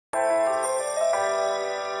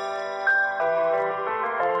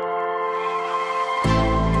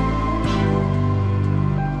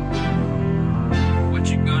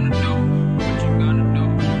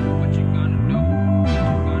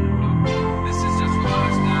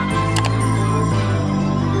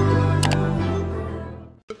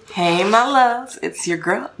my loves, it's your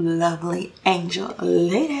girl, lovely angel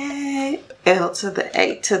lady, L to the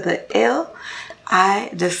A to the L.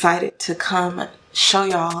 I decided to come show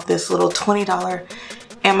y'all this little $20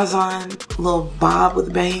 Amazon little bob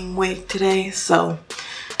with bang wig today. So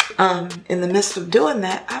in the midst of doing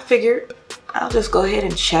that, I figured I'll just go ahead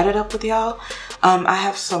and chat it up with y'all. I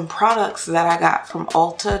have some products that I got from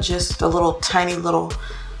Ulta, just a little tiny little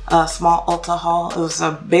small Ulta haul. It was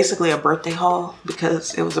basically a birthday haul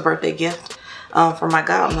because it was a birthday gift for my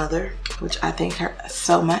godmother, which I thank her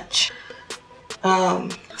so much.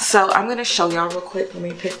 So I'm gonna show y'all real quick. Let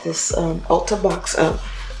me pick this Ulta box up.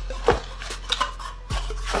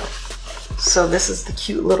 So this is the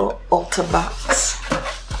cute little Ulta box,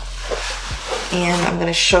 and I'm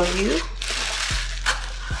gonna show you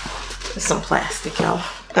some plastic, y'all.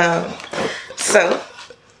 So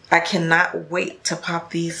I cannot wait to pop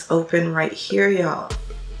these open right here, y'all.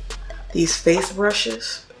 These face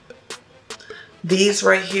brushes. These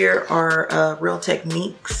right here are Real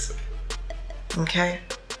Techniques. Okay.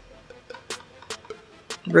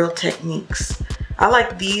 Real Techniques. I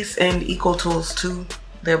like these and Eco Tools too.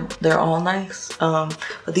 They're all nice.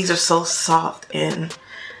 But these are so soft, and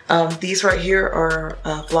these right here are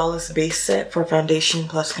a Flawless Base Set for foundation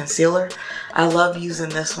plus concealer. I love using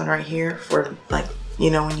this one right here for, like,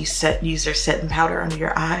 you know, when you use your setting powder under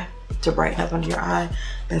your eye to brighten up under your eye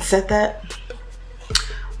and set that.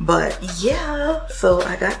 But yeah, so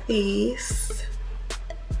I got these.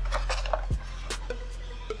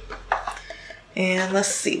 And let's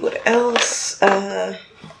see what else. The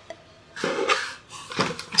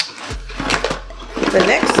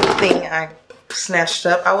next thing I snatched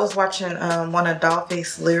up, I was watching one of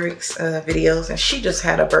Dollface Lyrics videos, and she just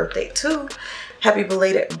had a birthday too. Happy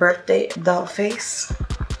belated birthday, Dollface.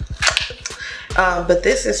 But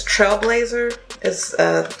this is Trailblazer. It's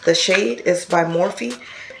the shade is by Morphe.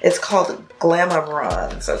 It's called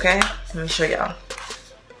Glamabronze. Okay, let me show y'all.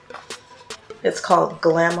 It's called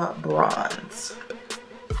Glamabronze.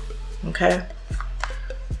 Okay,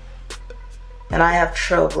 and I have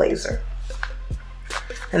Trailblazer.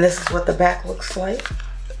 And this is what the back looks like.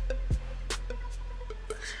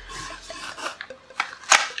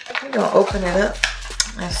 I'm gonna open it up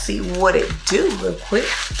and see what it do real quick.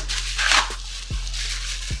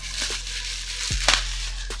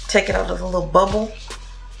 Take it out of the little bubble.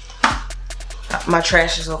 My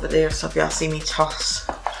trash is over there, so if y'all see me toss.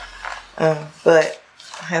 But it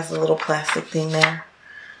has a little plastic thing there.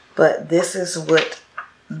 But this is what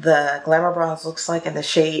the Glamabronze looks like in the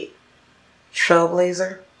shade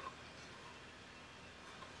Trailblazer.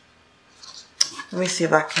 Let me see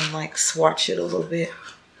if I can like swatch it a little bit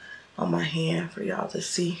on my hand for y'all to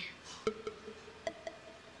see.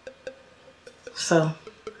 So,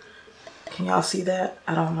 can y'all see that?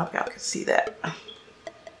 I don't know if y'all can see that.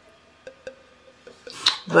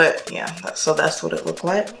 But yeah, so that's what it looked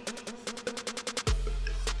like.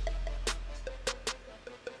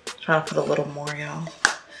 Trying to put a little more, y'all,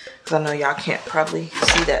 because I know y'all can't probably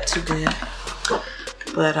see that too good.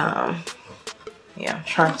 But yeah, I'm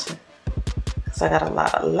trying to, because I got a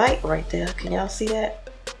lot of light right there. Can y'all see that?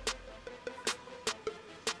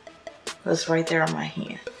 That's right there on my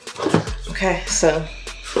hand. Okay, so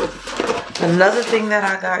another thing that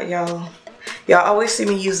I got, y'all always see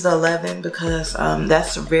me use the 11 because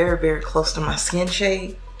that's very, very close to my skin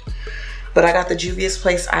shade. But I got the Juvia's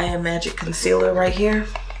Place I Am Magic Concealer right here.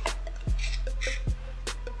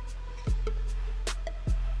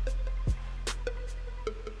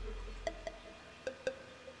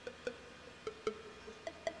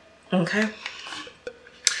 Okay.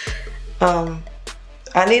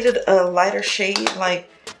 I needed a lighter shade, like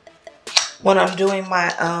when I'm doing my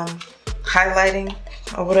highlighting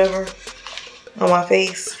or whatever on my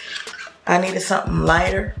face. I needed something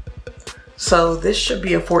lighter. So this should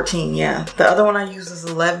be a 14, yeah. The other one I use is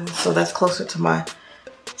 11, so that's closer to my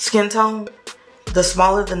skin tone. The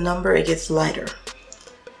smaller the number, it gets lighter.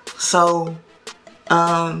 So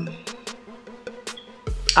I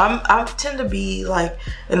tend to be like,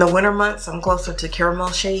 in the winter months, I'm closer to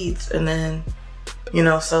caramel shades, and then, you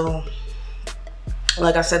know, so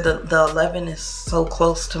like I said, the 11 is so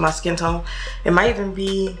close to my skin tone. It might even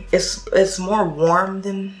be, it's more warm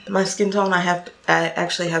than my skin tone. I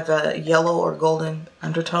actually have a yellow or golden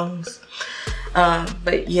undertones.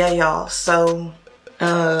 But yeah, y'all, so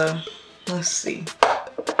let's see.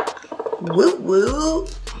 Woo woo.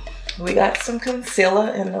 We got some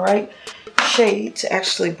concealer in the right shade to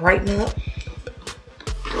actually brighten up.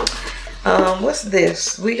 What's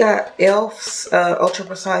this? We got e.l.f.'s Ultra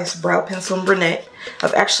Precise Brow Pencil in Brunette.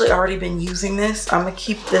 I've actually already been using this. I'm gonna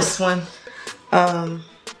keep this one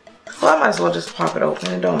Well, I might as well just pop it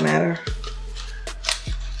open. It don't matter.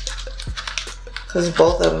 Because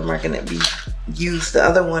both of them are going to be used. The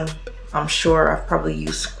other one, I'm sure I've probably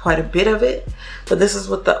used quite a bit of it. But this is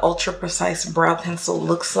what the Ultra Precise Brow Pencil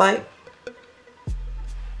looks like.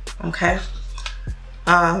 Okay.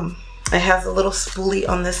 It has a little spoolie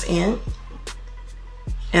on this end.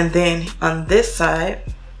 And then on this side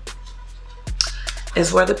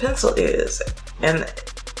is where the pencil is. And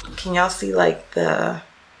can y'all see like the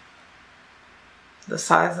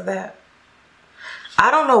size of that?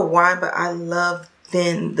 I don't know why, but I love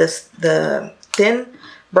the thin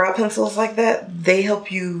brow pencils like that. They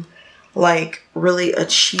help you like really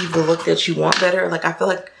achieve the look that you want better. Like I feel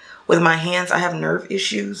like with my hands, I have nerve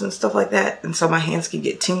issues and stuff like that. And so my hands can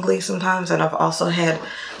get tingly sometimes. And I've also had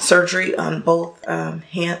surgery on both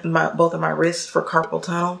both of my wrists for carpal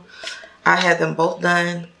tunnel. I had them both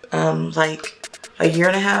done like a year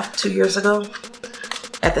and a half, 2 years ago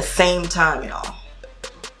at the same time, y'all.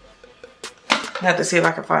 I have to see if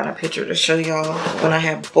I can find a picture to show y'all when I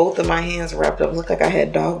had both of my hands wrapped up. Looked like I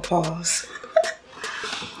had dog paws.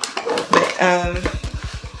 But,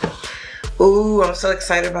 ooh, I'm so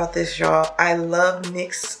excited about this, y'all. I love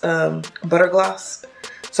NYX Butter Gloss.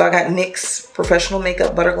 So I got NYX Professional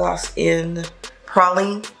Makeup Butter Gloss in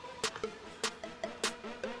Praline.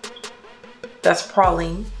 That's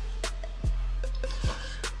Praline.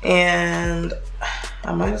 And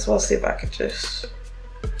I might as well see if I could just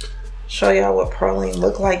show y'all what Praline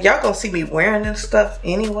look like. Y'all gonna see me wearing this stuff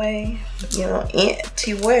anyway, you know,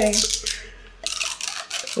 anyway.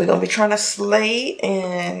 We're gonna be trying to slay,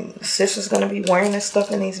 and sis is gonna be wearing this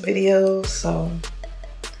stuff in these videos. So,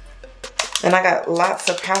 and I got lots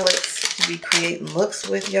of palettes to be creating looks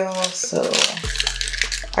with y'all, so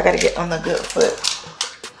I gotta get on the good foot.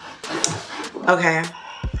 Okay,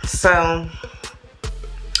 so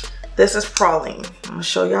this is Praline. I'm gonna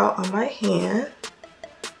show y'all on my hand.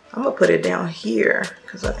 I'm gonna put it down here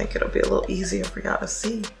because I think it'll be a little easier for y'all to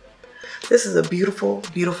see. This is a beautiful,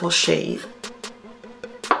 beautiful shade.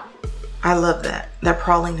 I love that. That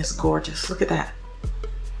Praline is gorgeous. Look at that.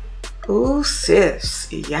 Ooh,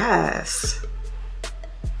 sis. Yes.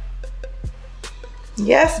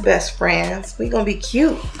 Yes, best friends. We gonna be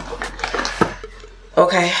cute.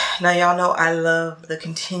 Okay, now y'all know I love the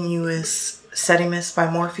Continuous Setting Mist by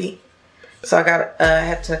Morphe. So I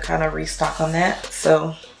had to kind of restock on that.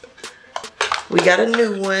 So we got a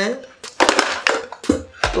new one.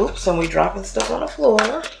 Oops, and we dropping stuff on the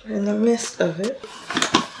floor in the midst of it.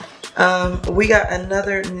 We got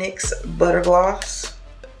another NYX Butter Gloss.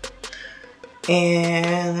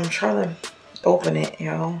 And I'm trying to open it,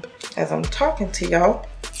 y'all, as I'm talking to y'all.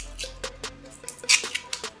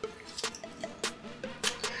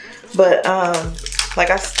 But like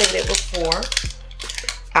I stated before,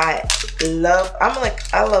 I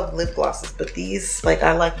love lip glosses, but these, like,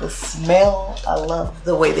 I like the smell. I love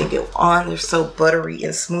the way they get on. They're so buttery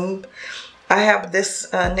and smooth. I have this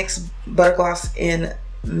NYX Butter Gloss in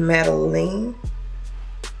Madeline,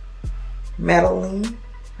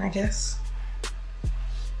 I guess.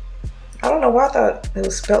 I don't know why I thought it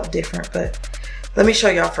was spelled different, but let me show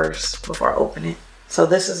y'all first before I open it. So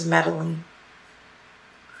this is Madeline.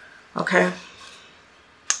 Okay.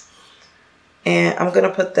 And I'm going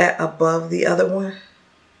to put that above the other one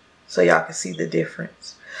so y'all can see the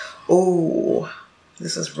difference. Ooh,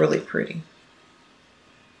 this is really pretty.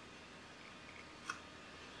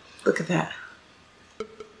 Look at that.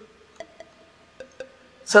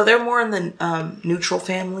 So they're more in the neutral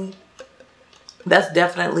family. That's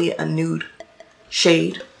definitely a nude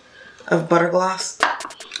shade of butter gloss.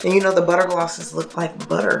 And you know the butter glosses look like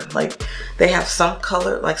butter. Like they have some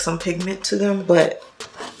color, like some pigment to them, but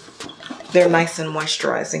they're nice and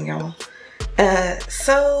moisturizing, y'all.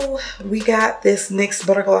 So we got this NYX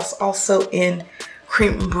Butter Gloss also in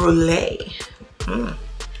Creme Brulee.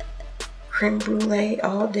 Creme Brulee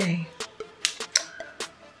all day.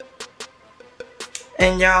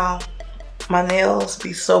 And y'all, my nails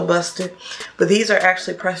be so busted. But these are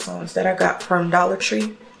actually press-ons that I got from Dollar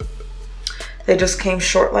Tree. They just came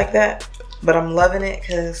short like that. But I'm loving it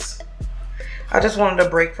because I just wanted to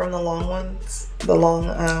break from the long ones. The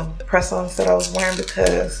long press-ons that I was wearing,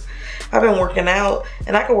 because I've been working out,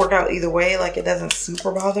 and I can work out either way. Like, it doesn't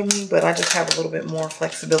super bother me, but I just have a little bit more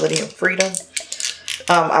flexibility and freedom.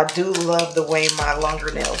 I do love the way my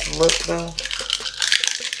longer nails look, though.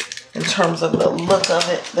 In terms of the look of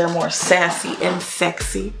it, they're more sassy and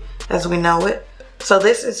sexy as we know it. So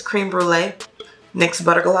this is Creme Brulee NYX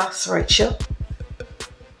Butter Gloss right here.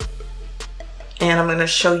 And I'm going to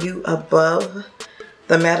show you above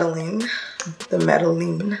the Madeline.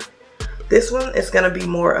 This one is going to be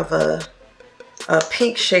more of a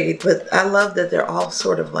pink shade, but I love that they're all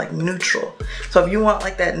sort of like neutral. So if you want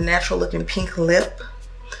like that natural looking pink lip,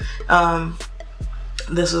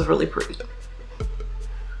 this is really pretty.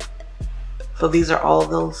 So these are all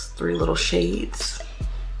those 3 little shades.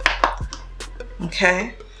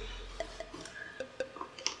 Okay.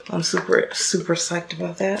 I'm super psyched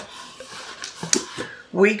about that.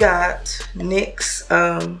 We got NYX,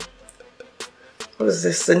 what is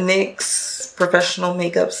this? The NYX Professional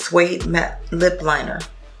Makeup Suede Matte Lip Liner.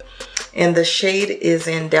 And the shade is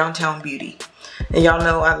in Downtown Beauty. And y'all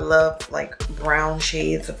know I love like brown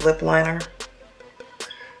shades of lip liner,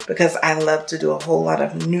 because I love to do a whole lot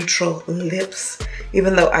of neutral lips,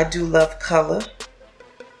 even though I do love color.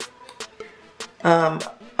 On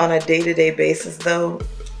a day-to-day basis though,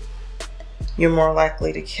 you're more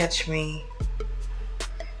likely to catch me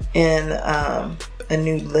in a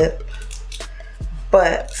nude lip.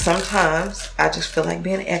 But sometimes I just feel like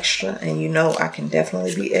being extra, and you know I can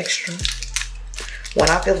definitely be extra when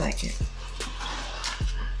I feel like it.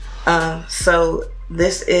 So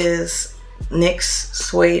this is NYX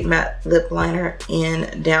Suede Matte Lip Liner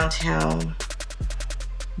in Downtown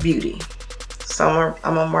Beauty. So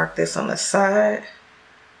I'm gonna mark this on the side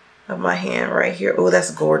of my hand right here. Oh,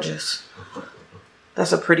 that's gorgeous.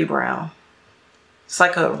 That's a pretty brown. It's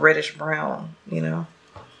like a reddish brown, you know.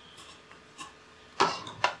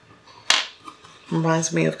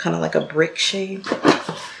 Reminds me of kind of like a brick shade.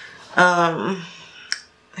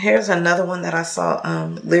 Here's another one that I saw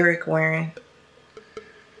Lyric wearing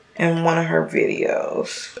in one of her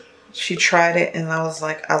videos. She tried it and I was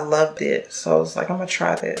like, I loved it. So I was like, I'm gonna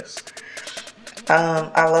try this.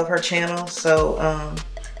 I love her channel. So,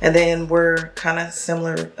 and then we're kind of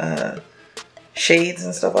similar shades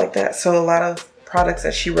and stuff like that. So a lot of products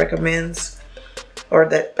that she recommends, or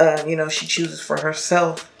that, you know, she chooses for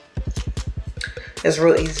herself, it's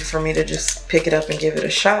real easy for me to just pick it up and give it a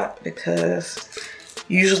shot, because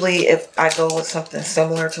usually if I go with something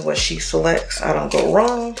similar to what she selects, I don't go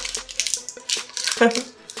wrong.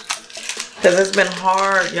 Because it's been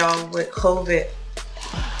hard, y'all, with COVID.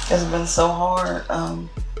 It's been so hard,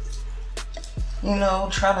 you know,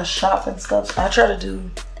 trying to shop and stuff. I try to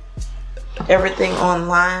do everything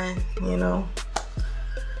online, you know.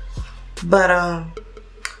 But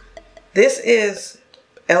this is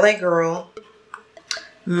LA Girl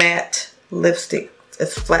matte lipstick.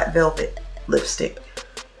 It's flat velvet lipstick.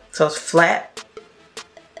 So it's flat.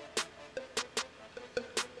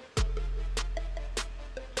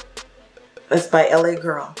 It's by LA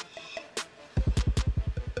Girl.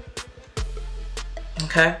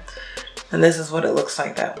 Okay. And this is what it looks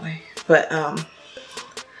like that way. But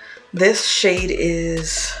this shade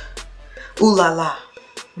is Ooh La La.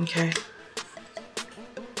 Okay.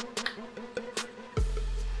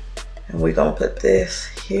 And we're gonna put this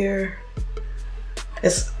here.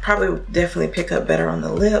 It's probably definitely pick up better on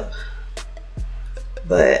the lip,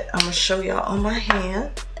 but I'm gonna show y'all on my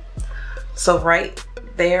hand. So right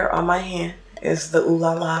there on my hand is the Ooh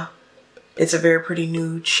La La. It's a very pretty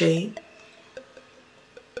nude shade.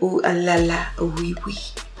 Ooh la la, wee wee.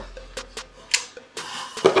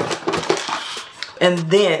 And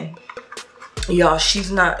then, y'all,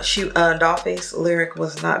 Dollface Lyric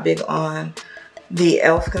was not big on the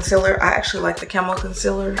e.l.f. concealer. I actually like the camo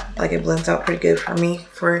concealer. Like, it blends out pretty good for me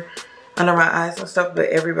for under my eyes and stuff, but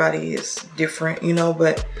everybody is different, you know.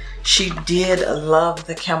 But she did love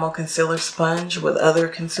the camo concealer sponge with other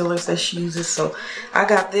concealers that she uses. So I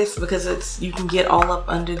got this because you can get all up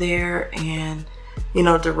under there and, you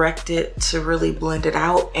know, direct it to really blend it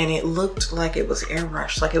out. And it looked like it was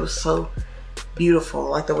airbrushed. Like, it was so beautiful,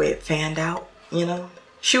 like the way it fanned out, you know.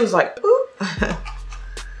 She was like, ooh.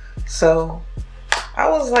 So I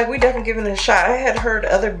was like, we definitely giving it a shot. I had heard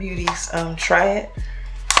other beauties try it,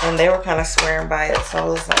 and they were kind of swearing by it. So I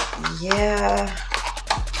was like, yeah,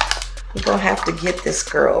 we're gonna have to get this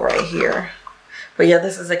girl right here. But yeah,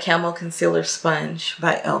 this is a camo concealer sponge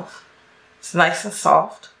by e.l.f. It's nice and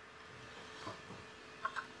soft.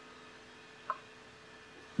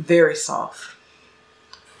 Very soft.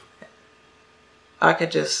 I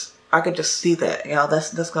could just see that, y'all.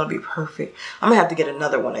 That's gonna be perfect. I'm gonna have to get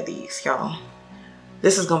another one of these, y'all.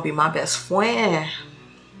 This is gonna be my best friend.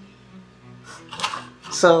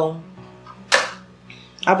 So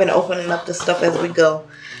I've been opening up this stuff as we go.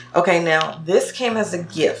 Okay, now this came as a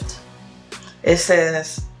gift. It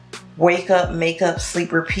says Wake Up, Makeup,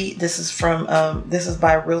 Sleep, Repeat. This is from this is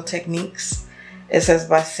by Real Techniques. It says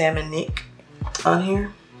by Sam and Nick on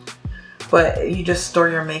here. But you just store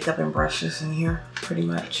your makeup and brushes in here, pretty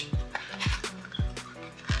much.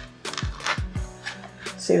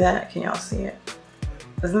 See that? Can y'all see it?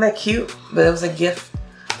 Isn't that cute? But it was a gift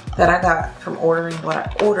that I got from ordering what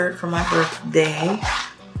I ordered for my birthday.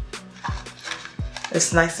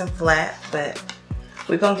 It's nice and flat, but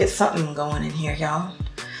we're gonna get something going in here, y'all.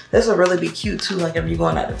 This will really be cute too, like if you're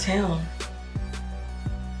going out of town.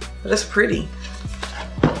 But it's pretty.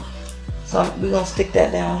 So we're gonna stick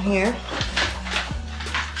that down here.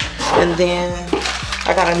 And then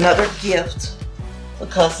I got another gift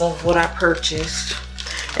because of what I purchased.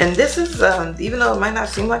 And this is, even though it might not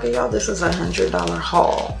seem like it, y'all, this is a $100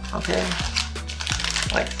 haul, okay?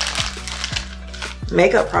 Like,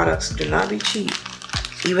 makeup products do not be cheap.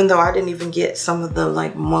 Even though I didn't even get some of the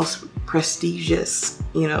like most prestigious,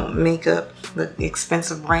 you know, makeup, the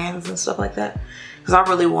expensive brands and stuff like that. Because I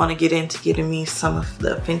really want to get into getting me some of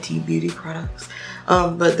the Fenty beauty products.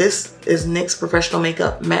 But this is NYX Professional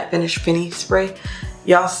Makeup Matte Finish Fenty Spray.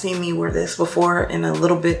 Y'all seen me wear this before in a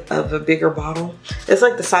little bit of a bigger bottle. It's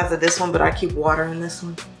like the size of this one, but I keep water in this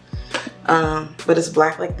one. But it's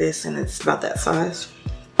black like this and it's about that size.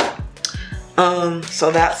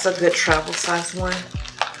 So that's a good travel size one.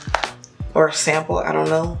 Or a sample, I don't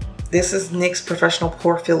know. This is NYX Professional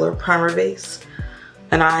Pore Filler Primer Base.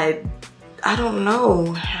 And I don't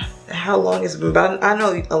know how long it's been, but I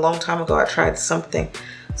know a long time ago I tried some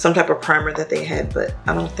type of primer that they had, but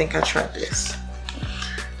I don't think I tried this.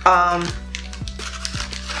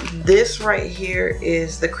 This right here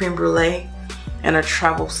is the Creme Brulee and a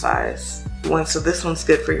travel size one. So this one's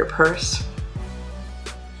good for your purse.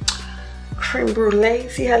 Creme Brulee,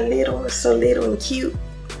 see how little, it's so little and cute.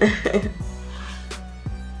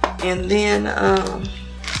 And then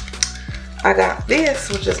I got this,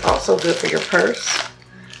 which is also good for your purse.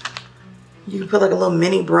 You can put like a little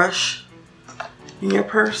mini brush in your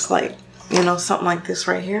purse, like, you know, something like this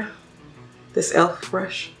right here. This e.l.f.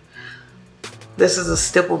 brush. This is a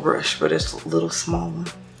stipple brush, but it's a little small one.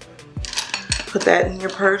 Put that in your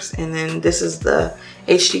purse. And then this is the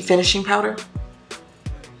HD finishing powder.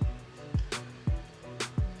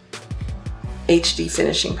 HD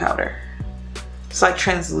finishing powder. It's like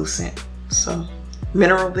translucent, so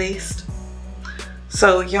mineral based.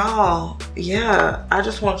 So y'all, yeah, I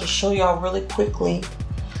just wanted to show y'all really quickly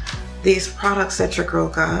these products that your girl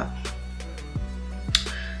got.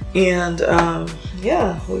 And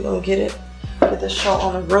yeah, we're gonna get the show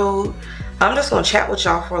on the road. I'm just gonna chat with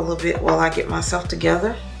y'all for a little bit while I get myself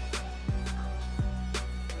together,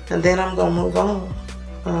 and then I'm gonna move on.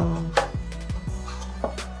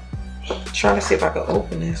 Trying to see if I can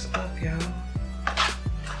open this up, y'all.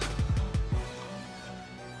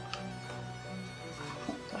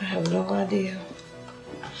 I have no idea.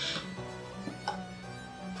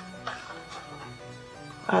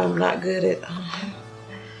 I'm not good at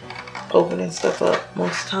opening stuff up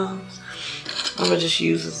most times. I'm gonna just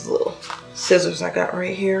use this little scissors I got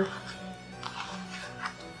right here.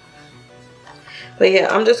 But yeah,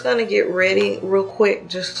 I'm just gonna get ready real quick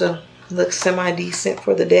just to look semi-decent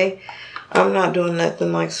for the day. I'm not doing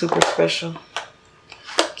nothing like super special.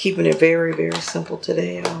 Keeping it very, very simple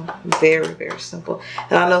today, y'all. Very, very simple.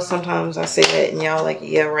 And I know sometimes I say that and y'all like,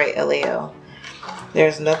 yeah, right, LAL.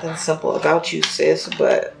 There's nothing simple about you, sis.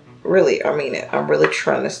 But really, I mean it. I'm really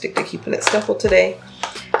trying to stick to keeping it simple today,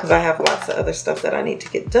 because I have lots of other stuff that I need to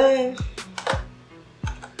get done.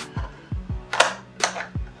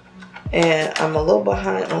 And I'm a little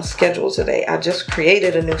behind on schedule today. I just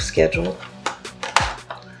created a new schedule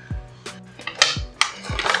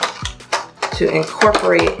to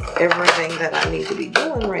incorporate everything that I need to be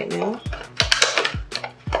doing right now.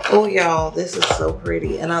 Oh y'all, this is so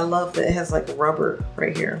pretty, and I love that it has like rubber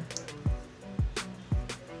right here.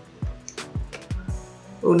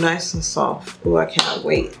 Oh, nice and soft. Oh, I cannot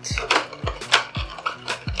wait.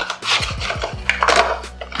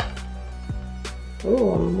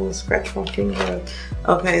 Oh, I'm gonna scratch my finger.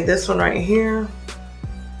 Okay, this one right here.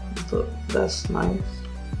 That's nice.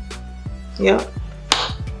 Yep.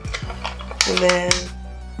 And then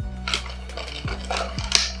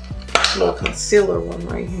a little concealer one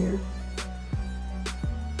right here.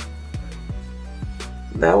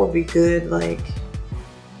 That would be good, like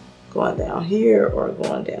going down here or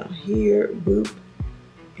going down here. Boop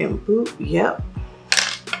and boop. Yep.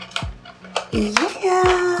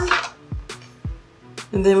 Yeah.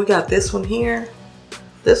 And then we got this one here.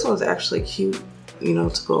 This one's actually cute, you know,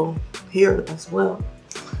 to go here as well.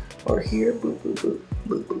 Or here. Boop, boop, boop,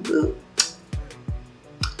 boop, boop, boop.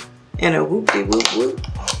 And a whoop-de whoop whoop.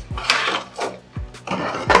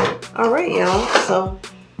 Alright, y'all. So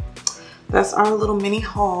that's our little mini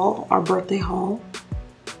haul, our birthday haul.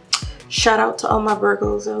 Shout out to all my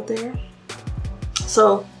Virgos out there.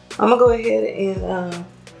 So I'm gonna go ahead and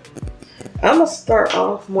I'm gonna start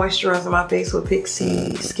off moisturizing my face with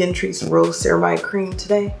Pixie Skin Treats Rose Ceramide Cream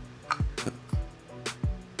today.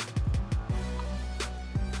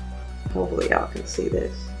 Hopefully y'all can see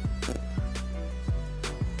this.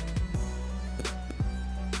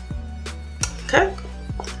 Okay.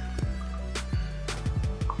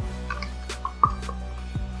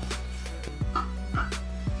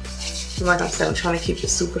 Like I said, I'm trying to keep it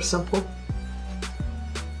super simple.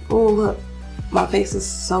 Oh, look. My face is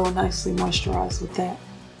so nicely moisturized with that.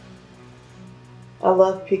 I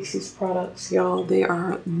love Pixie's products, y'all. They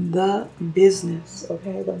are the business,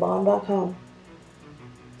 okay? Thebomb.com.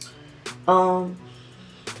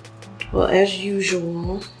 Well, as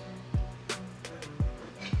usual,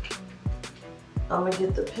 I'm gonna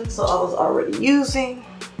get the pencil I was already using.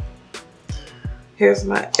 Here's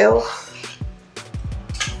my e.l.f.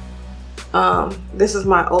 This is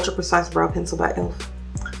my Ultra Precise Brow Pencil by e.l.f.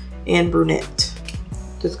 in brunette.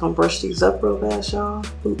 Just gonna brush these up real fast, y'all.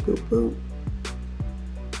 Boop, boop, boop.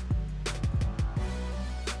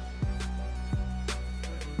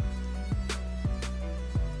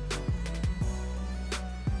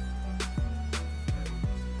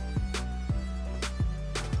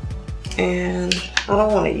 And I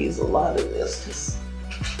don't want to use a lot of this because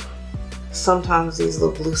sometimes these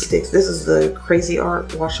little glue sticks. This is the Crazy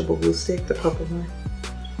Art washable glue stick, the purple one.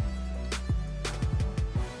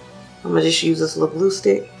 I'm gonna just use this little glue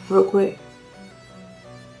stick real quick.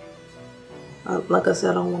 Like I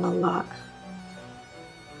said, I don't want a lot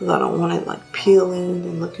because I don't want it like peeling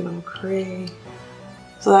and looking all cray.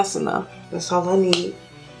 So that's enough. That's all I need.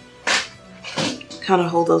 Kind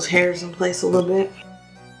of hold those hairs in place a little bit.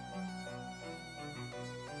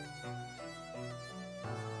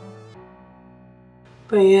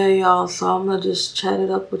 But yeah, y'all, so I'm gonna just chat it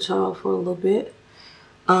up with y'all for a little bit.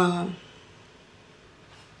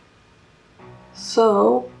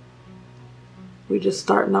 So we're just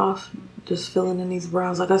starting off, just filling in these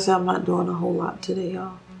brows. Like I said, I'm not doing a whole lot today,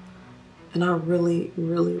 y'all. And I really,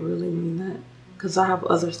 really, really mean that. Because I have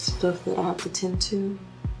other stuff that I have to tend to.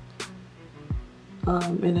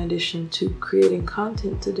 In addition to creating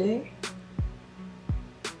content today.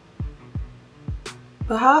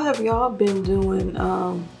 But how have y'all been doing?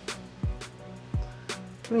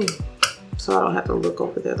 So I don't have to look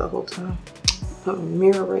over there the whole time. Put a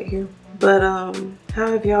mirror right here. But how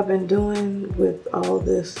have y'all been doing with all of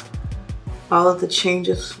this, all of the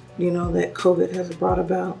changes, you know, that COVID has brought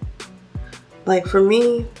about? Like for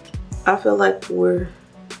me, I feel like we're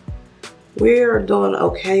doing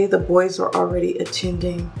okay. The boys are already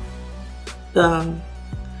attending.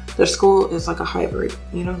 Their school is like a hybrid,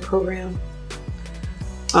 you know, program.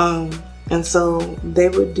 And so they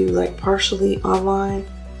would do like partially online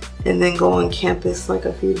and then go on campus like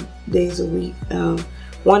a few days a week.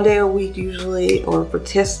 1 day a week usually, or for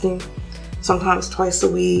testing, sometimes twice a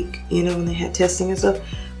week, you know, when they had testing and stuff.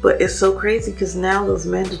 But it's so crazy because now those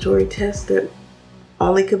mandatory tests that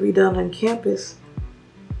only could be done on campus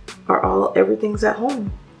are everything's at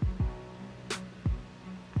home.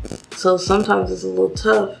 So sometimes it's a little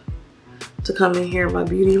tough to come in here in my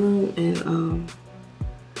beauty room and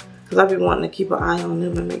because I've been wanting to keep an eye on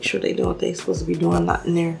them and make sure they do what they're supposed to be doing, not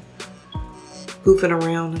in there goofing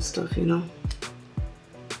around and stuff, you know.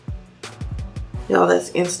 Y'all, that's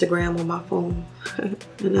Instagram on my phone.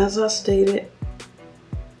 And as I stated,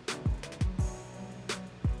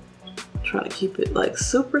 I'm trying to keep it like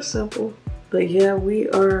super simple. But yeah, we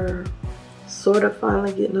are sort of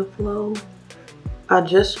finally getting a flow. I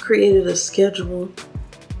just created a schedule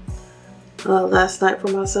last night for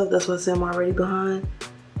myself. That's why I say I'm already behind.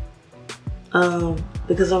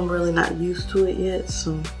 Because I'm really not used to it yet,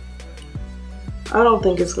 so I don't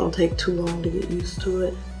think it's gonna take too long to get used to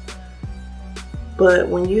it. But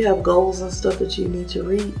when you have goals and stuff that you need to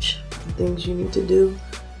reach, and things you need to do,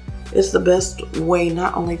 it's the best way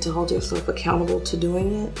not only to hold yourself accountable to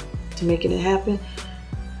doing it, to making it happen,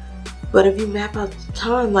 but if you map out the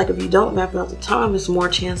time, like if you don't map out the time, it's more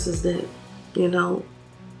chances that, you know,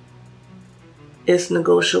 it's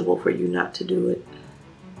negotiable for you not to do it.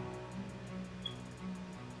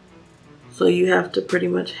 So you have to pretty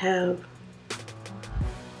much have,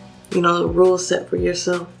 you know, the rules set for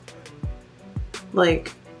yourself.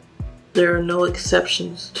 Like, there are no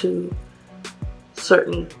exceptions to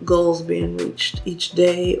certain goals being reached each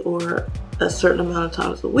day or a certain amount of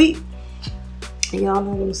times a week. Y'all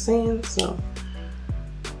know what I'm saying? So,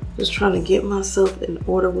 just trying to get myself in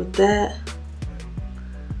order with that.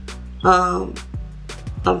 I'm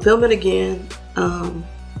filming again.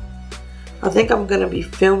 I think I'm gonna be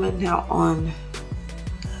filming now on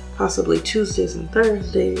possibly Tuesdays and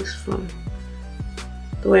Thursdays from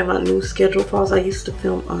the way my new schedule falls. I used to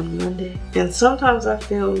film on Monday. And sometimes I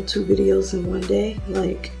film 2 videos in one day.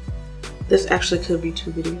 Like, this actually could be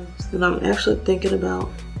 2 videos. And I'm actually thinking about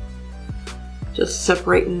just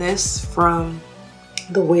separating this from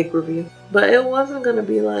the wig review. But it wasn't gonna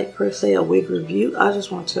be like per se a wig review. I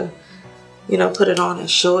just want to, you know, put it on and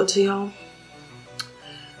show it to y'all.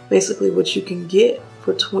 Basically what you can get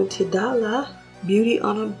for $20. Beauty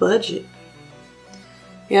on a budget.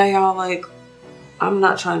 Yeah, y'all, like, I'm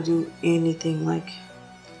not trying to do anything like,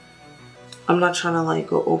 I'm not trying to like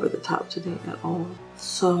go over the top today at all.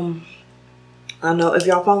 So I know if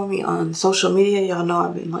y'all follow me on social media, y'all know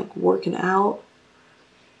I've been like working out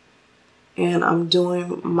and I'm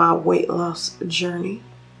doing my weight loss journey,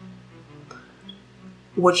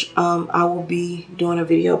 which I will be doing a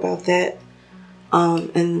video about that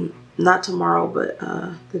and not tomorrow, but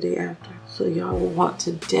the day after. So y'all will want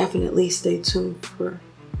to definitely stay tuned for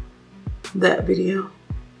that video.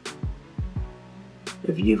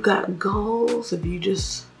 If you've got goals, if you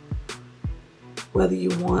just, whether you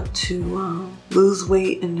want to lose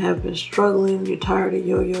weight and have been struggling, you're tired of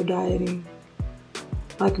yo-yo dieting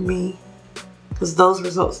like me, because those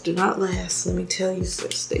results do not last. Let me tell you,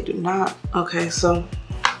 sis, they do not. Okay, so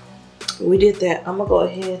we did that. I'm gonna go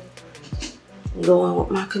ahead and go on with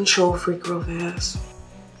my control freak real fast.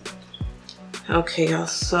 Okay, y'all,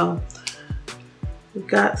 so we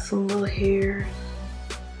got some little hair.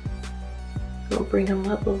 Gonna bring them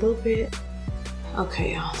up a little bit.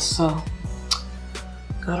 Okay, y'all, so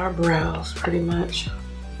got our brows pretty much.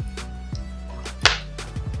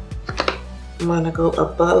 I'm gonna go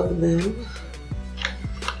above them,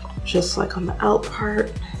 just like on the out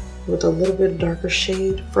part, with a little bit darker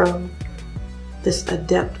shade from this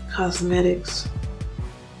Adept Cosmetics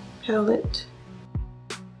palette.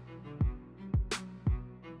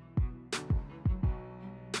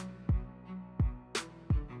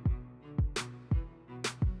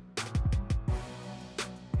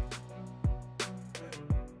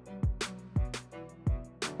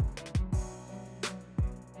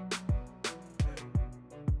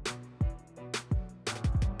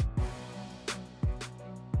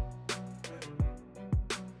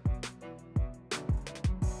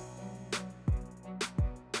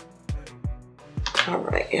 All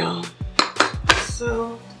right, y'all.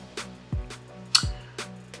 So,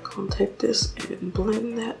 gonna take this and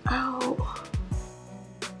blend that out.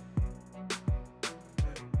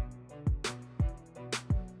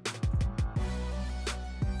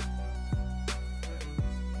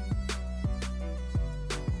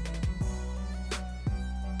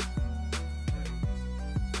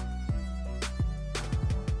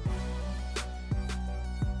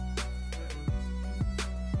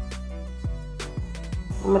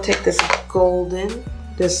 I'm gonna take this golden,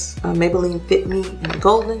 this Maybelline Fit Me in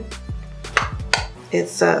golden.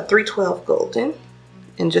 It's 312 golden,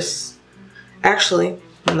 and just, actually,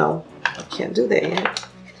 no, I can't do that yet.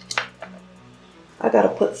 I gotta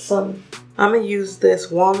put some, I'm gonna use this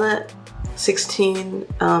Walnut 16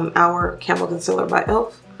 Hour Camo Concealer by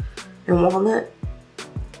e.l.f. in Walnut.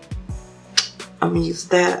 I'm gonna use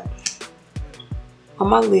that on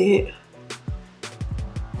my lid.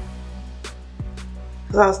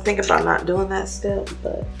 I was thinking about not doing that step,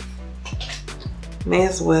 but may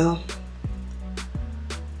as well.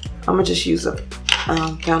 I'm gonna just use a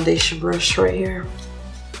foundation brush right here.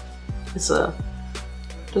 It's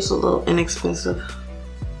just a little inexpensive.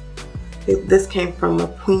 This came from a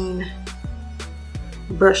Queen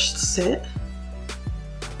brush set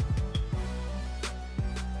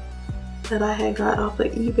that I had got off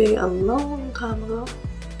of eBay a long time ago.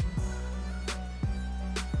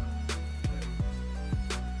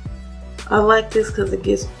 I like this because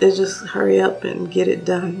it just hurry up and get it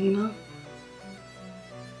done, you know?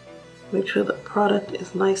 Make sure the product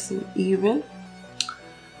is nice and even.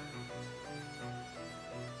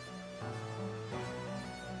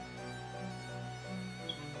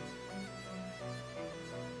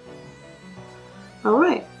 All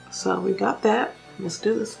right, so we got that. Let's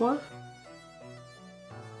do this one.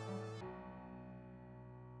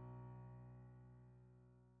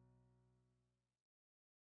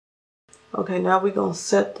 Okay, now we're gonna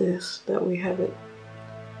set this, that we have it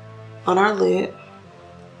on our lid.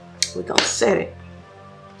 We're gonna set it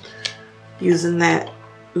using that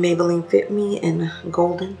Maybelline Fit Me in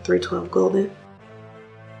golden, 312 golden.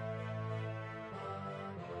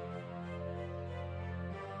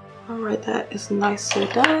 All right, that is nicely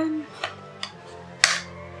done.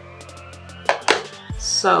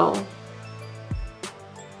 So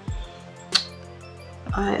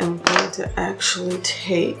I am going to actually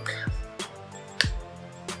take,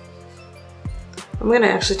 I'm going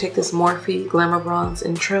to actually take this Morphe Glamabronze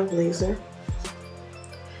in Trailblazer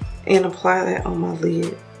and apply that on my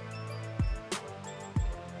lid,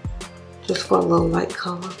 just for a little light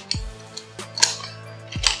color.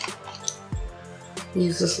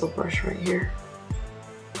 use this little brush right here.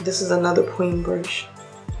 This is another Queen brush.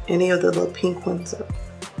 Any of the little pink ones are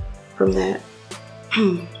from that.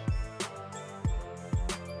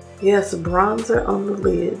 Yes, bronzer on the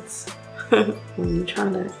lids. When you're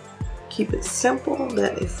trying to keep it simple,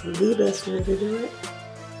 that is the best way to do it.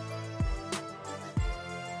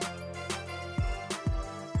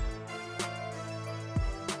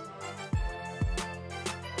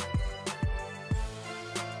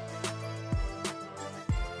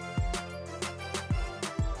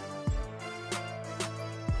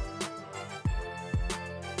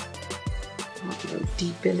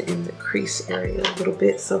 Deepen in the crease area a little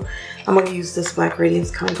bit, so I'm going to use this Black Radiance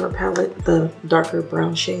contour palette, the darker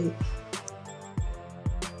brown shade.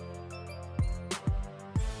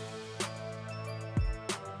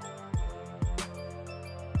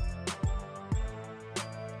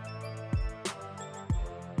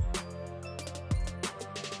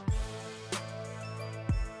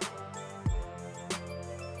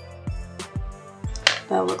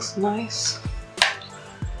 That looks nice.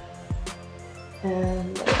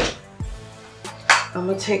 And I'm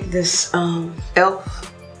gonna take this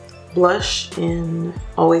e.l.f. blush in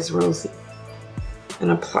Always Rosy and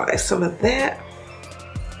apply some of that.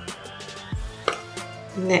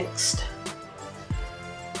 Next,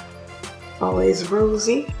 Always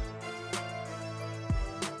Rosy.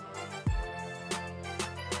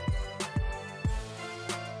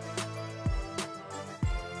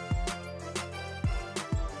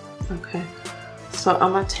 Okay, so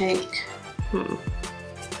I'm gonna take I'm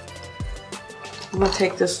gonna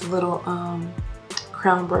take this little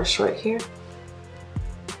crown brush right here.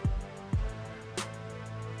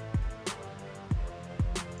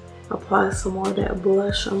 Apply some more of that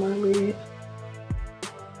blush on my lid.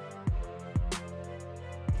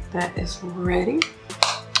 That is ready.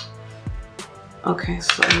 Okay,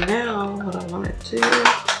 so now what I want to do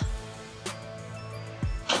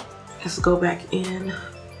is go back in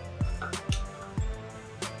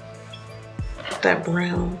that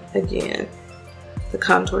brown again, the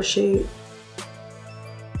contour shade.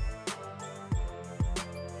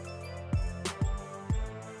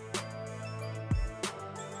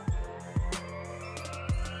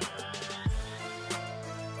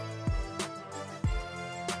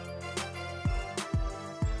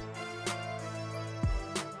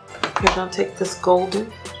 Okay, I'll take this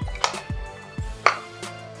golden.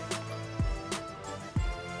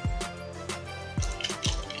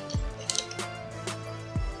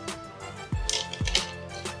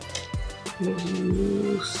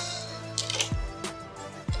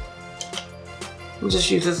 I'll just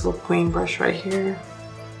use this little Queen brush right here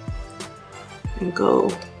and go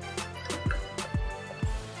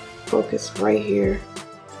focus right here.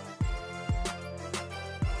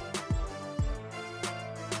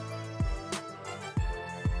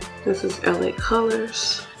 This is LA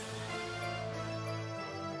Colors.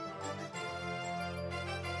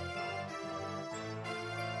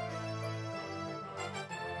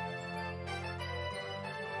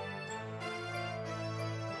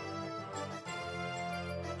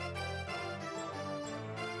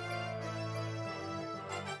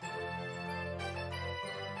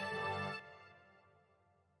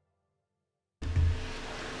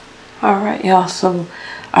 Alright, y'all, so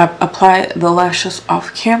I applied the lashes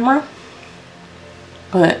off camera,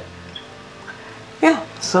 but yeah,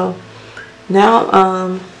 so now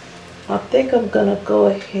I think I'm gonna go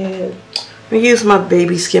ahead and use my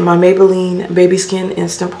Baby Skin, my Maybelline Baby Skin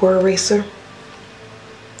Instant Pore Eraser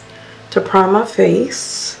to prime my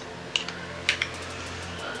face.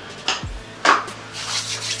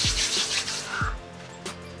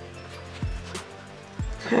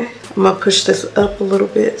 Okay, I'm gonna push this up a little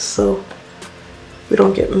bit so we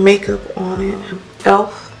don't get makeup on it.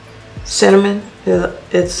 e.l.f. Cinnamon,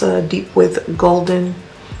 it's deep with golden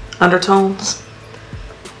undertones.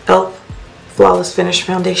 e.l.f. Flawless Finish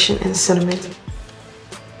Foundation in Cinnamon.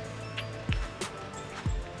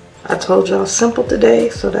 I told y'all simple today,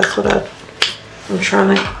 so that's what I'm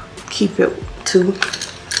trying to keep it to.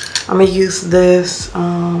 I'm gonna use this.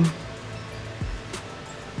 I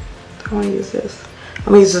want to use this. I'm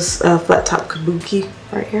gonna use this flat top kabuki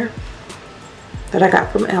right here that I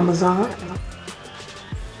got from Amazon.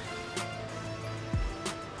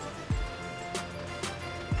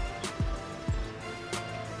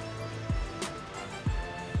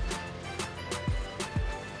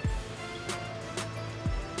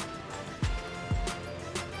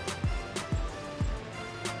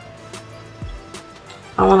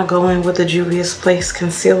 I want to go in with the Juvia's Place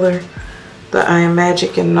concealer, the I Am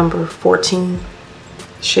Magic in number 14.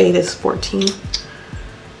 Shade is 14.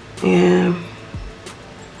 And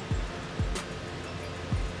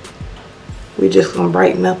We just gonna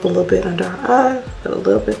brighten up a little bit under our eyes. Put a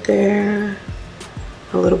little bit there,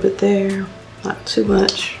 a little bit there, not too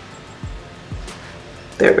much.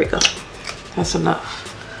 There we go. That's enough.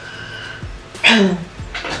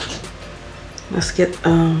 Let's get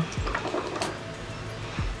let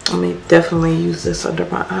me definitely use this under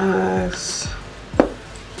my eyes.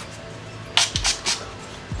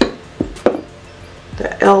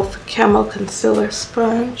 The e.l.f. Camo Concealer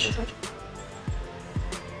Sponge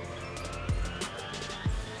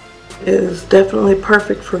is definitely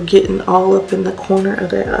perfect for getting all up in the corner of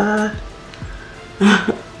the eye.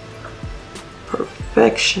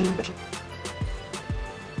 Perfection.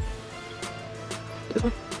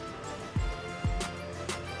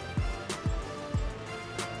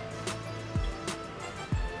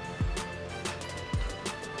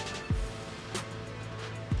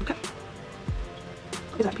 Okay.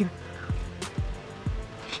 Is that here?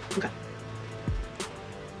 Okay.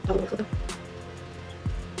 Double flip.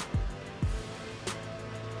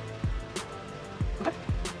 Okay.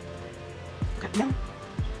 Okay. Now.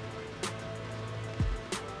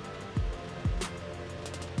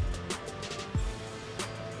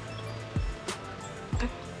 Okay.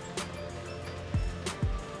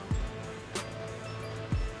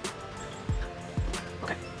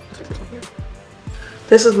 Okay. Let's fix this one here.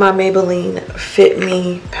 This is my Maybelline Fit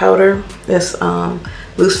Me powder. This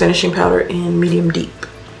loose finishing powder in medium deep.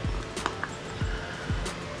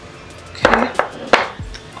 Okay,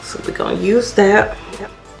 so we're gonna use that.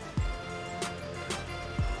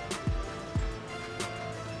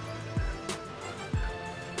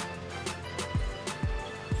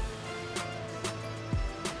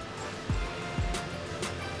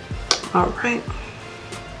 All right.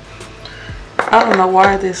 I don't know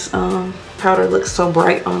why this powder looks so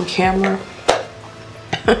bright on camera.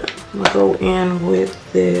 I'm gonna go in with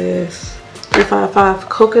this 355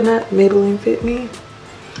 Coconut Maybelline Fit Me.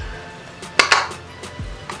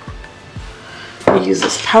 I use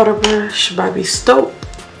this powder brush by Bestope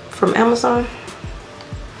from Amazon.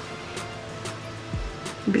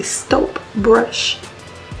 Bestope brush.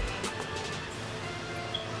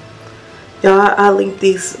 Y'all, I link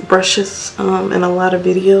these brushes in a lot of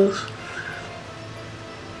videos.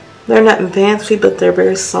 They're not fancy, but they're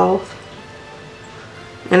very soft.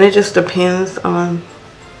 And it just depends on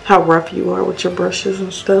how rough you are with your brushes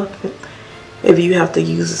and stuff. If you have to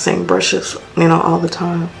use the same brushes, you know, all the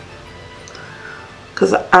time.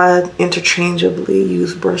 Because I interchangeably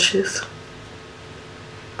use brushes.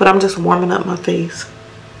 But I'm just warming up my face.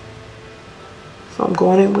 So I'm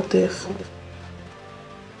going in with this.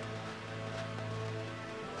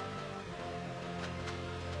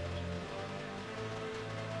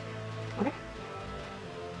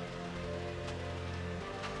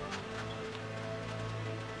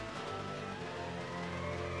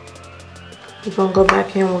 We're gonna go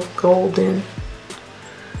back in with golden.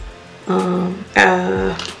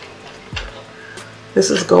 This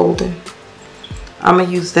is golden. I'm gonna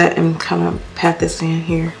use that and kind of pat this in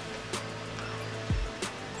here.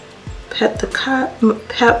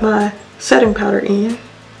 Pat my setting powder in.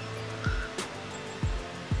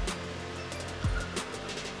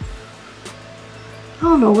 I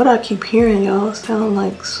don't know what I keep hearing, y'all. It sounds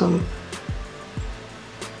like some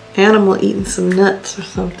animal eating some nuts or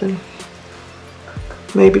something.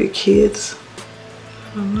 Maybe the kids.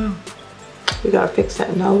 I don't know. We gotta fix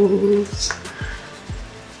that nose.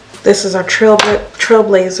 This is our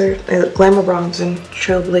Trailblazer, Glamabronze and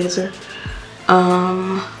Trailblazer.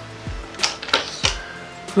 I'm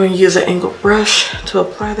gonna use an angled brush to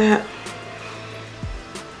apply that.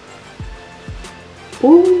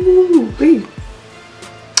 Ooh, wee.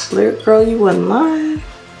 Lyric girl, you wasn't lying.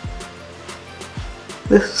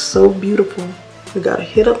 This is so beautiful. We gotta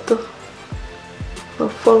hit up the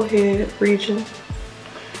forehead region.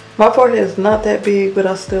 My forehead is not that big, but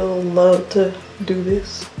I still love to do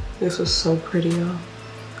this. This is so pretty, y'all.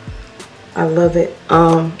 I love it.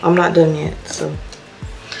 I'm not done yet, so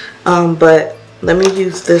but let me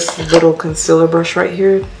use this little concealer brush right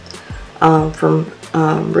here from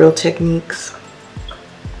Real Techniques.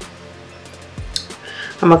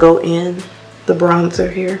 I'm gonna go in the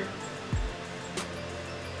bronzer here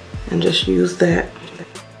and just use that.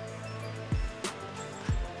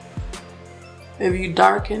 If you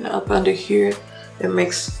darken up under here, it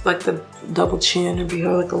makes like the double chin. If you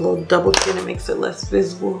have like a little double chin, it makes it less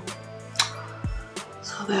visible.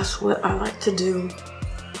 So that's what I like to do.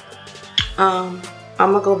 I'm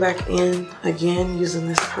gonna go back in again using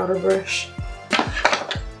this powder brush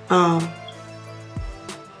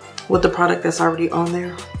with the product that's already on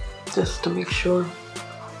there, just to make sure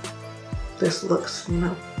this looks,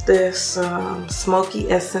 this Smoky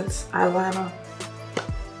Essence eyeliner.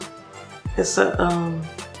 It's a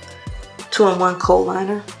 2-in-1 coal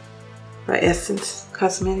liner by Essence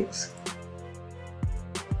Cosmetics.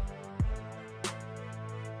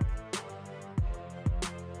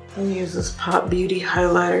 I'm gonna use this Pop Beauty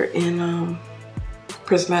highlighter in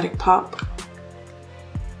Prismatic Pop.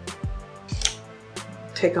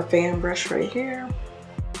 Take a fan brush right here.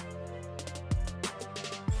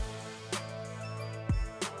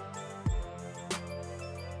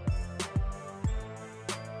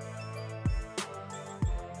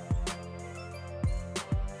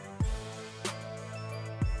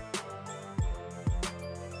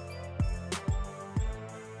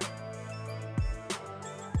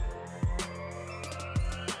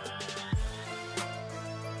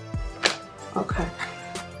 Okay.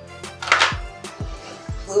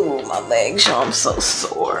 Ooh, my legs, y'all, I'm so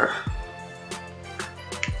sore.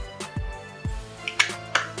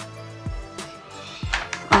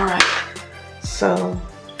 Alright, so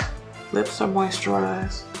lips are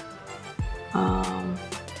moisturized.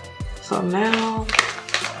 So now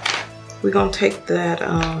we're gonna take that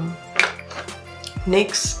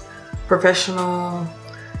NYX Professional,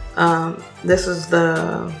 this is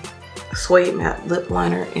the Suede Matte Lip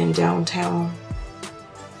Liner in Downtown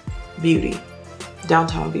Beauty.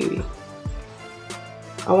 Downtown Beauty.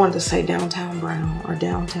 I wanted to say Downtown Brown or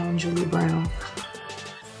Downtown Julie Brown.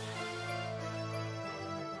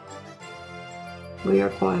 We are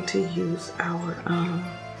going to use our,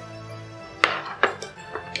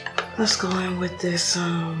 let's go in with this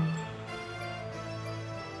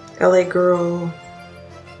LA Girl,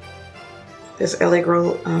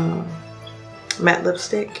 matte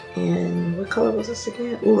lipstick in, what color was this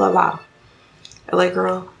again? Ooh La La. LA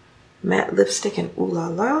Girl matte lipstick in Ooh La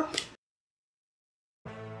La.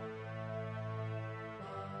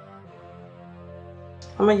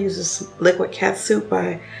 I'm gonna use this Liquid Catsuit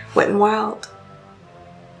by Wet n Wild.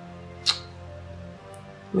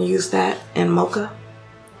 I'm gonna use that in Mocha.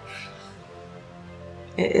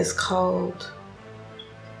 It is called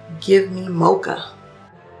Give Me Mocha.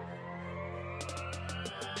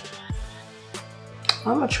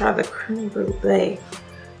 I'm gonna try the creme brulee.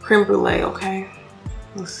 Creme brulee, okay?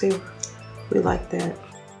 Let's see if we like that.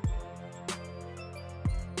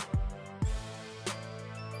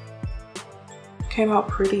 Came out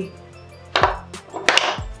pretty.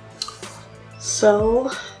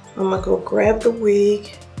 So I'm gonna go grab the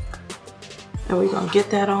wig and we're gonna get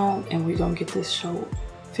that on and we're gonna get this show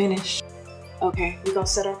finished. Okay, we're gonna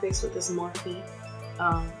set our face with this Morphe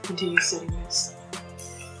Continue Setting Mist.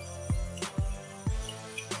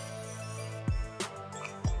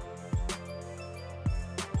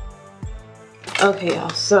 Okay, y'all,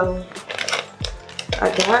 so I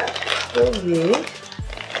got the wig.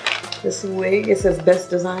 This wig, it says best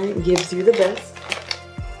design gives you the best.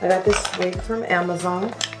 I got this wig from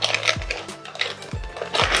Amazon.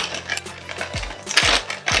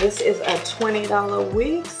 This is a $20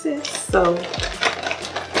 wig, sis. So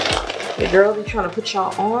your girl be trying to put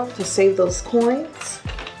y'all on to save those coins.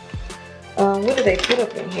 What did they put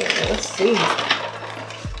up in here? Let's see.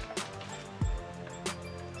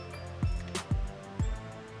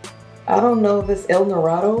 I don't know if it's El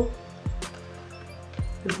Dorado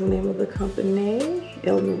is the name of the company.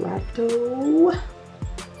 El Dorado.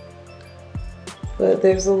 But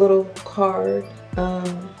there's a little card.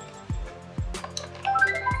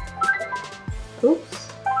 Oops.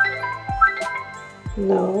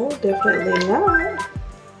 No, definitely not.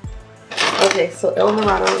 Okay, so El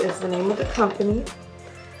Dorado is the name of the company.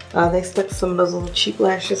 They stuck some of those little cheap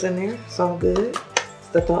lashes in there. It's all good. It's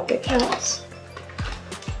the thought that counts.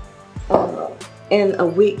 And a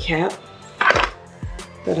wig cap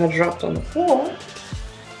that I dropped on the floor.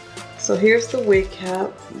 So here's the wig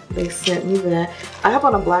cap. They sent me that. I have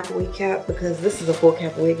on a black wig cap because this is a full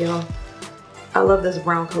cap wig, y'all. I love this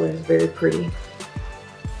brown color. It's very pretty.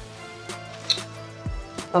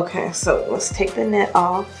 Okay, so let's take the net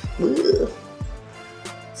off. Ugh.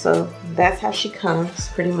 So that's how she comes,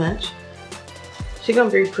 pretty much. She's gonna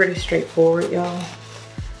be pretty straightforward, y'all.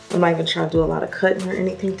 I'm not even trying to do a lot of cutting or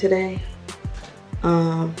anything today.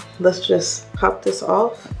 Let's just pop this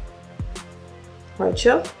off right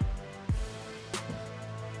here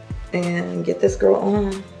and get this girl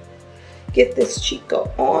on. Get this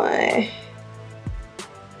chico on.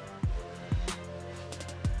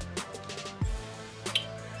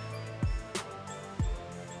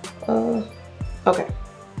 Okay,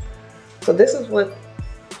 so this is what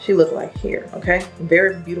she looked like here. Okay,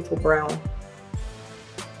 very beautiful brown.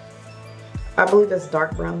 I believe it's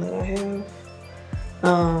dark brown that I have.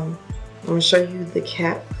 I'm gonna show you the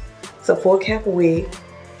cap It's a full cap wig.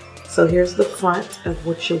 So here's the front of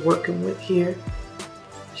what you're working with here.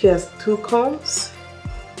 She has 2 combs,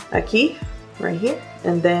 aquí, right here,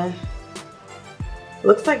 and then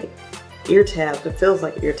looks like ear tabs. It feels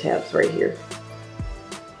like ear tabs right here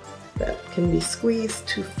that can be squeezed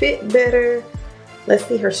to fit better. Let's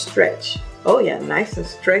see her stretch. Oh yeah, nice and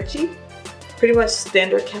stretchy. Pretty much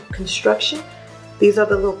standard cap construction. These are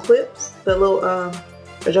the little clips, the little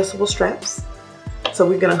adjustable straps. So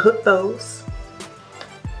we're gonna hook those.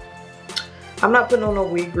 I'm not putting on no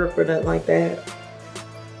wig grip or nothing like that.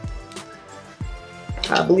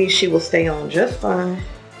 I believe she will stay on just fine.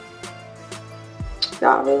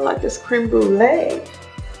 Y'all really like this creme brulee.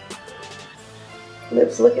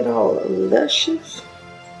 Lips looking all luscious.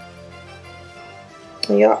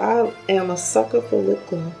 And y'all, I am a sucker for lip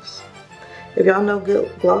gloss. If y'all know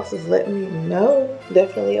good glosses, let me know.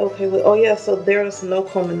 Definitely okay with, oh yeah, so there's no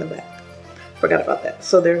comb in the back. Forgot about that.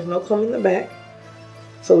 So there's no comb in the back.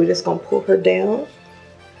 So we're just gonna pull her down,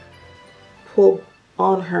 pull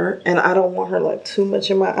on her, and I don't want her like too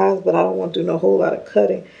much in my eyes, but I don't want to do no whole lot of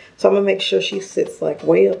cutting. So I'm gonna make sure she sits like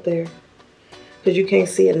way up there, because you can't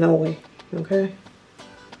see it no way, okay?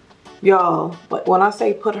 Y'all, but when I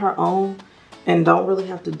say put her on and don't really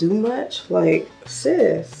have to do much, like,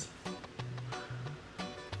 sis,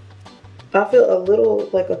 I feel a little,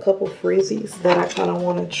 like a couple frizzies that I kind of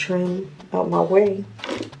want to trim out my way.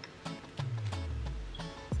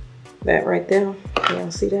 That right there, y'all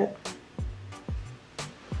see that?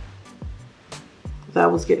 I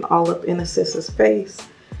was getting all up in the sis's face,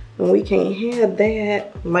 and we can't have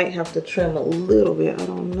that. Might have to trim a little bit, I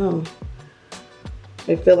don't know.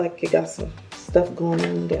 I feel like it got some stuff going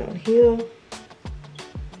on down here.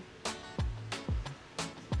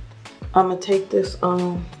 I'm gonna take this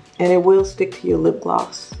and it will stick to your lip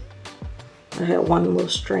gloss. I had one little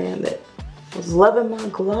strand that was loving my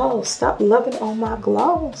gloss. Stop loving on my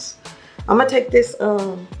gloss. I'm gonna take this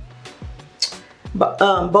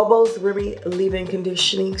Bobo's Ribby Leave-In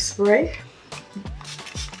Conditioning Spray.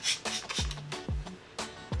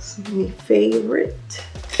 It's my favorite.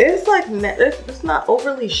 It's like, it's not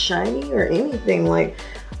overly shiny or anything. Like,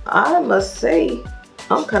 I must say,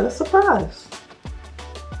 I'm kind of surprised.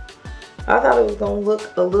 I thought it was gonna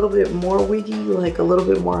look a little bit more wiggy, like a little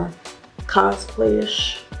bit more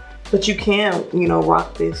cosplay-ish. But you can, you know,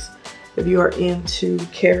 rock this if you are into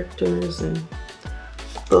characters and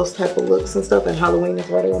those type of looks and stuff. And Halloween is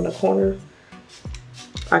right around the corner.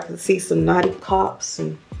 I can see some naughty cops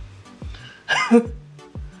and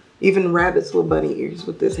even rabbits with bunny ears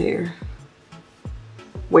with this hair.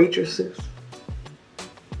 Waitresses.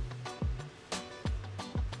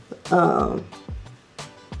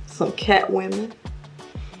 Some cat women.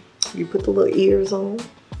 You put the little ears on.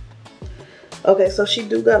 Okay, so she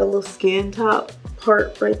do got a little skin top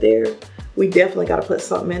part right there. We definitely got to put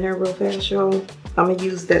something in there real fast, y'all. I'm going to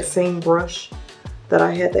use that same brush that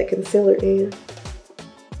I had that concealer in.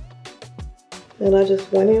 And I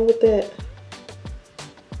just went in with that.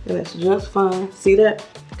 And it's just fine. See that?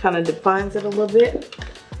 Kind of defines it a little bit.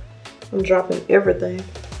 I'm dropping everything.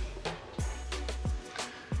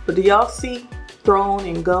 But do y'all see? Throw on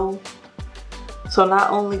and go. So not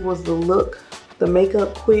only was the look, the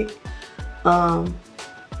makeup quick, I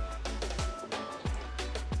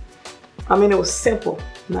mean, it was simple,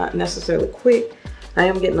 not necessarily quick. I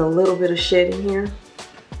am getting a little bit of shedding here.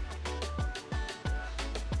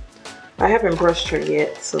 I haven't brushed her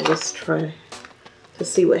yet, so let's try to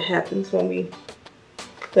see what happens when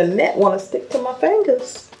the net want to stick to my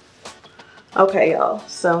fingers. Okay, y'all,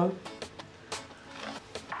 so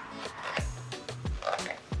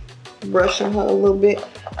brushing her a little bit.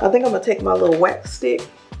 I think I'm gonna take my little wax stick.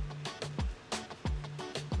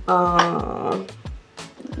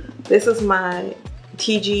 This is my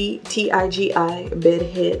TIGI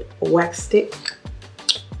Bedhead Wax Stick.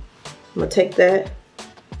 I'm gonna take that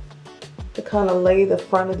to kind of lay the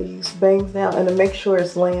front of these bangs down and to make sure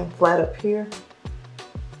it's laying flat up here.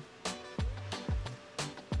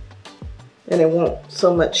 And it won't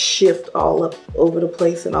so much shift all up over the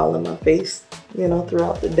place and all in my face, you know,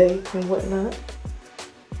 throughout the day and whatnot.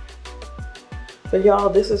 But y'all,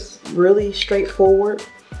 this is really straightforward.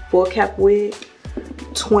 Full cap wig,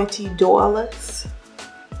 $20.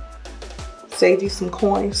 Save you some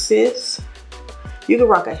coins, sis. You can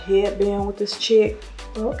rock a headband with this chick.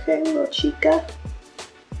 Okay, little chica.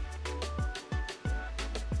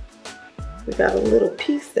 We got a little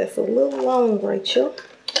piece that's a little long, Rachel.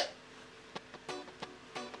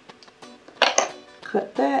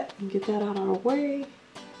 Cut that and get that out of our way.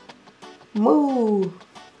 Move.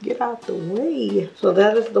 Get out the way. So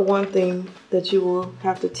that is the one thing that you will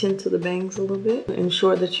have to tend to the bangs a little bit.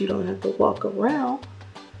 Ensure that you don't have to walk around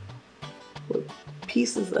with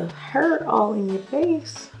pieces of hair all in your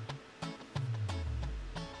face.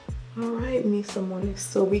 All right, me some more.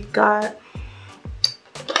 So we got,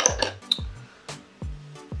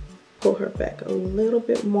 pull her back a little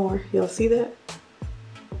bit more. Y'all see that?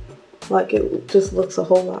 Like it just looks a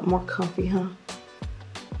whole lot more comfy, huh?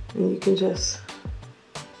 And you can just,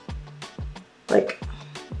 like,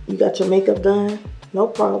 you got your makeup done, no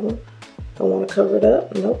problem. Don't want to cover it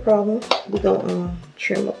up, no problem. We're gonna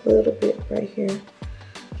trim a little bit right here.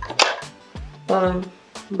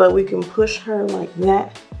 But we can push her like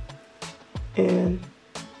that and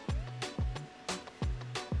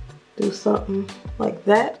do something like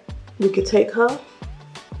that. We could take her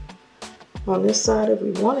on this side if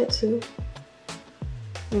we wanted to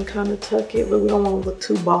and kind of tuck it, but we don't want to look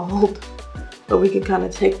too bald. But we can kind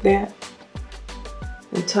of take that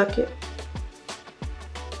and tuck it.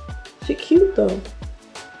 She cute though.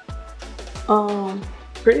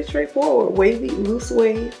 Pretty straightforward. Wavy, loose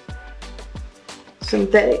wave,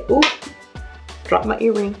 synthetic. Ooh, dropped my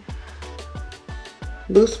earring.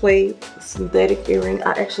 Loose wave, synthetic earring.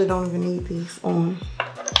 I actually don't even need these on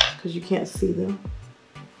because you can't see them.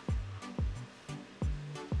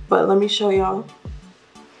 But let me show y'all.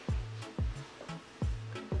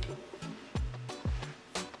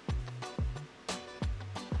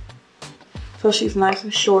 So she's nice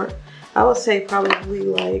and short. I would say probably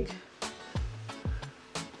like,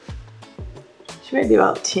 she may be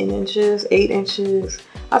about 10 inches, 8 inches.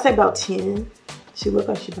 I'd say about 10. She look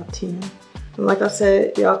like she's about 10. And like I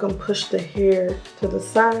said, y'all can push the hair to the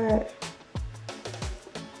side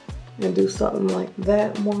and do something like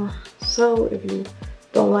that more. So if you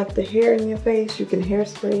don't like the hair in your face, you can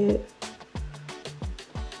hairspray it.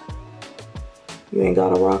 You ain't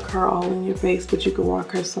gotta rock her all in your face, but you can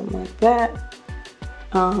rock her something like that.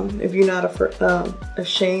 If you're not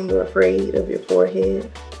ashamed or afraid of your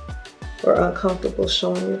forehead or uncomfortable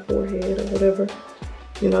showing your forehead or whatever,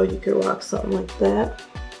 you know, you could rock something like that.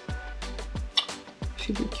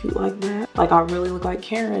 She'd be cute like that. Like I really look like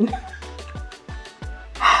Karen.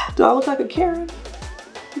 Do I look like a Karen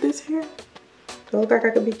with this hair? Do I look like I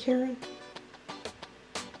could be Karen?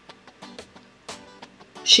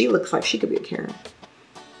 She looks like she could be a Karen.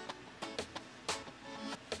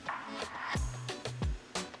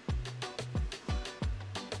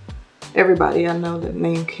 Everybody I know that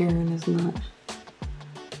named Karen is not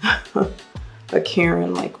a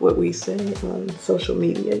Karen like what we say on social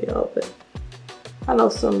media, y'all, but I know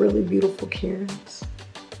some really beautiful Karens,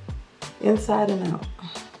 inside and out.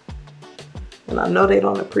 And I know they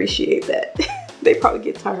don't appreciate that. They probably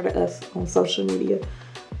get tired of us on social media.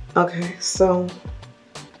 Okay, so,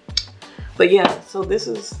 but yeah, so this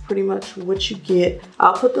is pretty much what you get.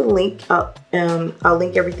 I'll put the link up and I'll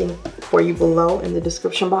link everything for you below in the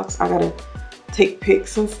description box. I gotta take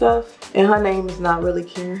pics and stuff. And her name is not really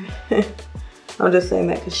Karen. I'm just saying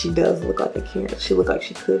that because she does look like a Karen. She look like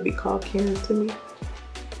she could be called Karen to me.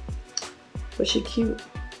 But she cute.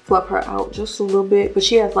 Fluff her out just a little bit. But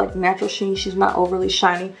she has like natural sheen. She's not overly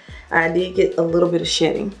shiny. I did get a little bit of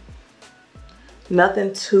shedding.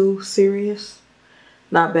 Nothing too serious.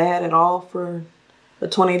 Not bad at all for a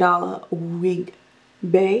 $20 wig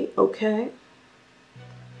bay, okay?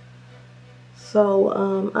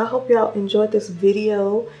 So I hope y'all enjoyed this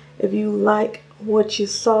video. If you like what you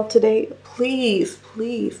saw today, please,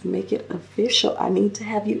 please make it official. I need to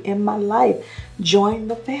have you in my life. Join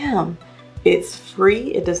the fam. It's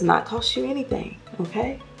free. It does not cost you anything,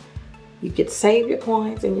 okay? You could save your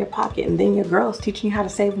coins in your pocket, and then your girl's teaching you how to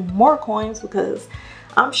save more coins because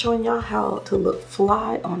I'm showing y'all how to look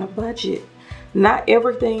fly on a budget. Not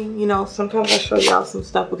everything, you know, sometimes I show y'all some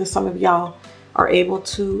stuff because some of y'all are able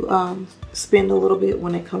to spend a little bit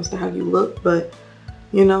when it comes to how you look, but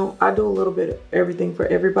you know, I do a little bit of everything for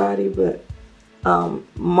everybody, but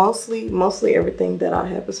mostly everything that I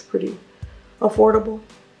have is pretty affordable.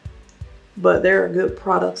 But there are good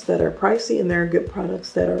products that are pricey and there are good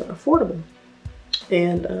products that are affordable,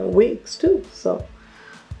 and wigs too. So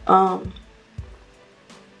I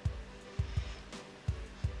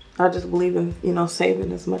just believe in, you know,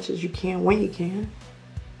 saving as much as you can when you can.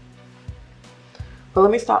 But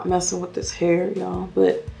let me stop messing with this hair, y'all.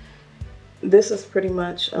 But this is pretty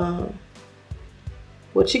much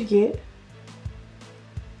what you get.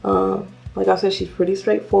 Like I said, she's pretty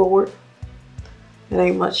straightforward. It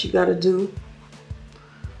ain't much you gotta do.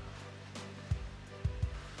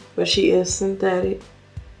 But she is synthetic.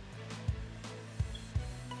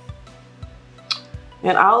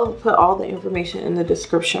 And I'll put all the information in the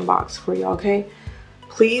description box for you, okay?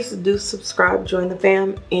 Please do subscribe, join the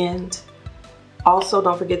fam, and also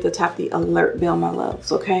don't forget to tap the alert bell, my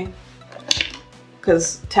loves, okay?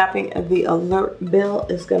 Because tapping the alert bell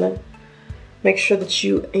is gonna make sure that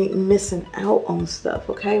you ain't missing out on stuff,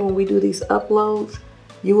 okay? When we do these uploads,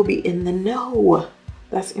 you will be in the know.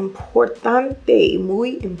 That's importante,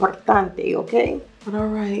 muy importante, okay? But all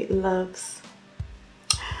right, loves.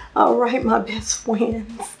 All right, my best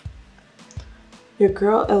friends. Your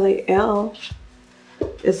girl, LAL,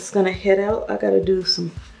 is gonna head out. I gotta do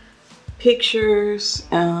some pictures,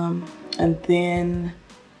 and then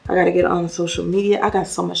I gotta get on social media. I got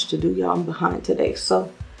so much to do, y'all. I'm behind today,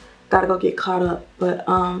 so gotta go get caught up. But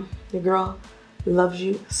your girl loves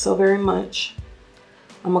you so very much.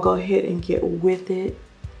 I'm gonna go ahead and get with it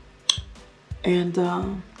and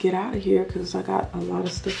get out of here because I got a lot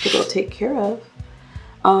of stuff to go take care of.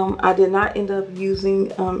 I did not end up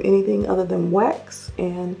using anything other than wax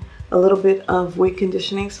and a little bit of wig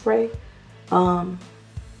conditioning spray. And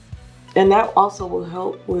that also will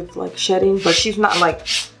help with like shedding, but she's not like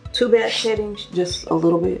too bad shedding, just a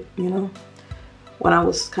little bit, you know. When I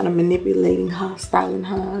was kind of manipulating her, styling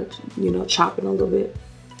her, you know, chopping a little bit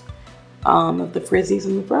of the frizzies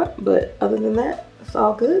in the front. But other than that, it's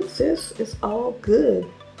all good, sis. It's all good.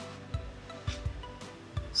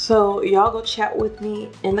 So y'all go chat with me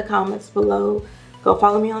in the comments below. Go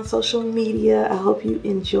follow me on social media. I hope you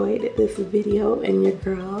enjoyed this video, and your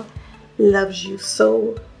girl loves you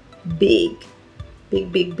so big.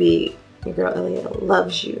 Big, big, big. Your girl Elliot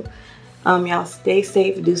loves you. Y'all stay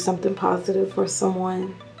safe. Do something positive for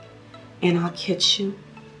someone. And I'll catch you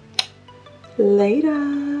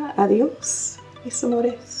later. Adios, mis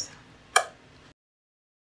amores.